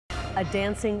A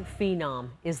dancing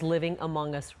phenom is living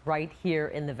among us right here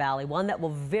in the Valley, one that will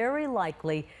very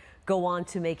likely go on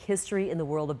to make history in the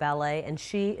world of ballet, and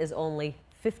she is only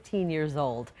 15 years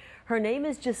old. Her name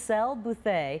is Gisele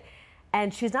Bethea,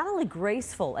 and she's not only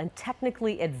graceful and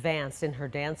technically advanced in her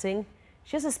dancing,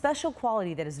 she has a special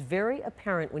quality that is very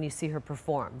apparent when you see her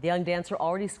perform. The young dancer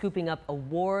already scooping up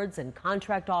awards and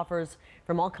contract offers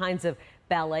from all kinds of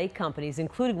ballet companies,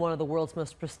 including one of the world's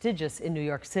most prestigious in New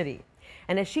York City.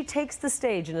 And as she takes the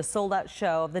stage in a sold-out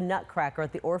show of the Nutcracker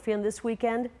at the Orpheum this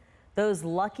weekend, those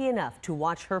lucky enough to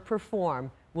watch her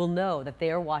perform will know that they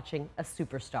are watching a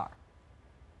superstar.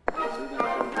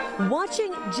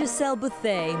 Watching Gisele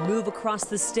Bethea move across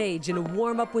the stage in a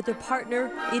warm-up with her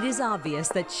partner, it is obvious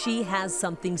that she has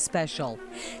something special.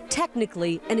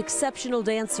 Technically, an exceptional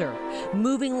dancer,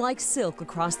 moving like silk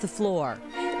across the floor,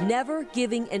 never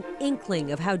giving an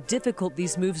inkling of how difficult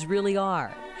these moves really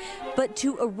are. But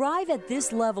to arrive at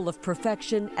this level of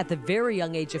perfection at the very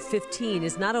young age of 15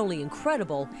 is not only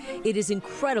incredible, it is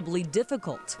incredibly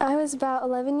difficult. I was about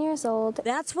 11 years old.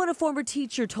 That's what a former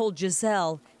teacher told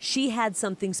Gisele. She had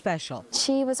something special.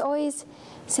 She was always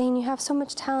saying, you have so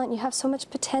much talent, you have so much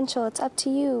potential, it's up to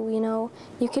you,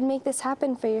 you can make this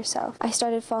happen for yourself. I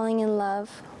started falling in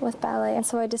love with ballet, and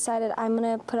so I decided I'm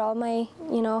going to put all my,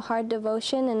 hard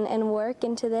devotion and work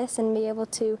into this and be able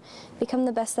to become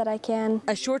the best that I can.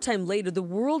 A short time later, the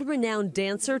world-renowned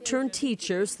dancer turned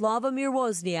teacher Slavomir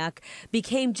Wozniak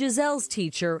became Gisele's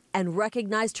teacher and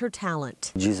recognized her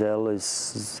talent. Gisele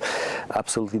is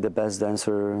absolutely the best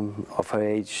dancer of her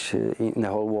age in the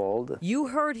whole world. You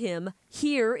heard him.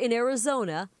 Here in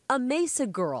Arizona, a Mesa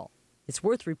girl. It's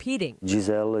worth repeating.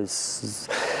 Gisele is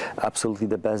absolutely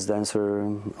the best dancer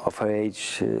of her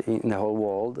age in the whole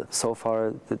world. So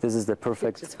far, this is the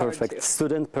perfect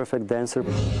student, perfect dancer.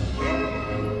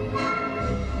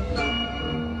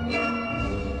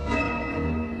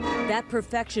 That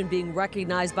perfection being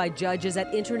recognized by judges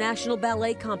at international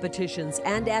ballet competitions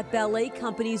and at ballet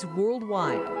companies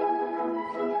worldwide.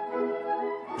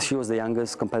 She was the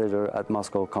youngest competitor at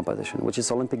Moscow competition, which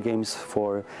is Olympic Games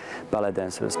for ballet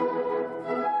dancers.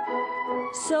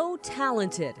 So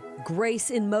talented,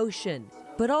 grace in motion,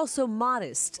 but also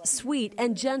modest, sweet,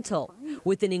 and gentle,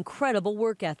 with an incredible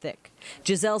work ethic.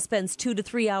 Gisele spends 2 to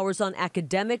 3 hours on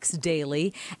academics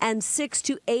daily and 6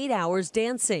 to 8 hours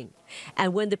dancing.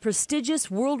 And when the prestigious,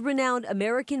 world-renowned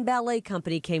American ballet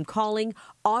company came calling,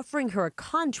 offering her a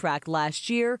contract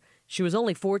last year, she was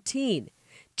only 14.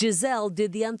 Gisele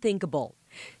did the unthinkable.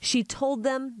 She told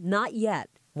them not yet,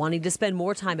 wanting to spend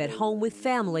more time at home with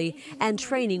family and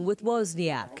training with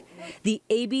Wozniak. The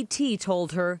ABT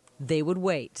told her they would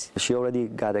wait. She already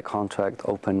got a contract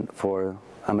open for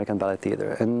American Ballet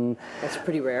Theater, and that's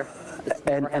pretty rare.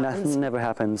 And that never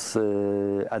happens,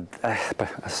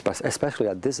 especially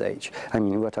at this age. I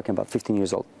mean, we're talking about 15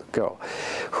 years old girl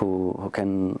who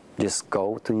can just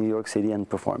go to New York City and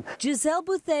perform. Gisele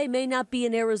Bethea may not be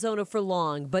in Arizona for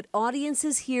long, but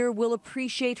audiences here will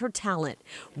appreciate her talent,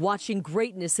 watching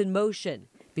greatness in motion,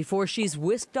 before she's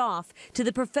whisked off to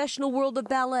the professional world of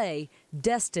ballet,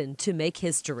 destined to make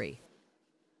history.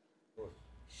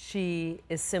 She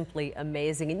is simply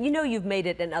amazing. And you've made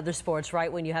it in other sports,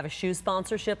 right? When you have a shoe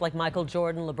sponsorship like Michael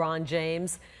Jordan, LeBron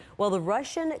James. Well, the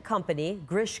Russian company,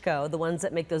 Graceful, the ones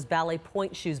that make those ballet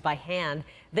point shoes by hand,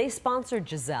 they sponsored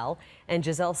Gisele. And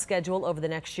Gisele's schedule over the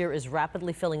next year is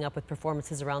rapidly filling up with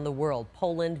performances around the world.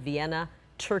 Poland, Vienna,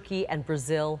 Turkey, and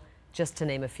Brazil, just to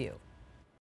name a few.